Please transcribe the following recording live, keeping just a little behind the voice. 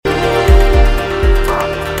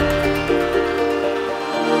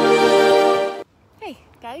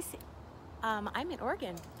I'm in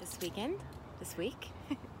Oregon this week.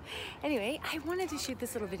 Anyway, I wanted to shoot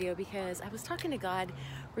this little video because I was talking to God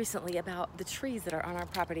recently about the trees that are on our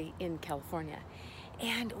property in California.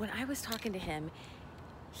 And when I was talking to him,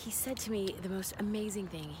 he said to me the most amazing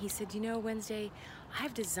thing. He said, you know, Wednesday,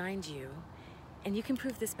 I've designed you, and you can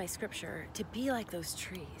prove this by scripture, to be like those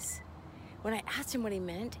trees. When I asked him what he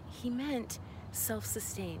meant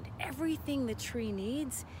self-sustained. Everything the tree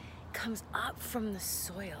needs comes up from the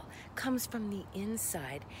soil, comes from the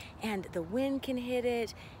inside, and the wind can hit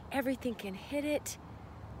it, everything can hit it.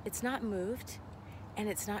 It's not moved, and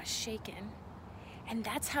it's not shaken. And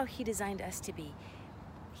that's how he designed us to be.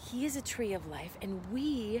 He is a tree of life, and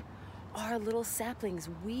we are little saplings.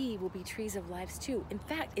 We will be trees of lives too. In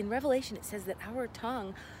fact, in Revelation, it says that our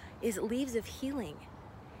tongue is leaves of healing.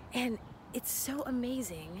 And it's so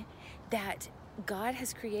amazing that God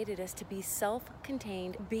has created us to be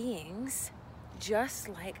self-contained beings, just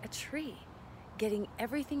like a tree, getting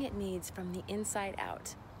everything it needs from the inside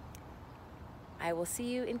out. I will see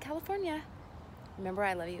you in California. Remember,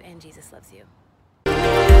 I love you and Jesus loves you.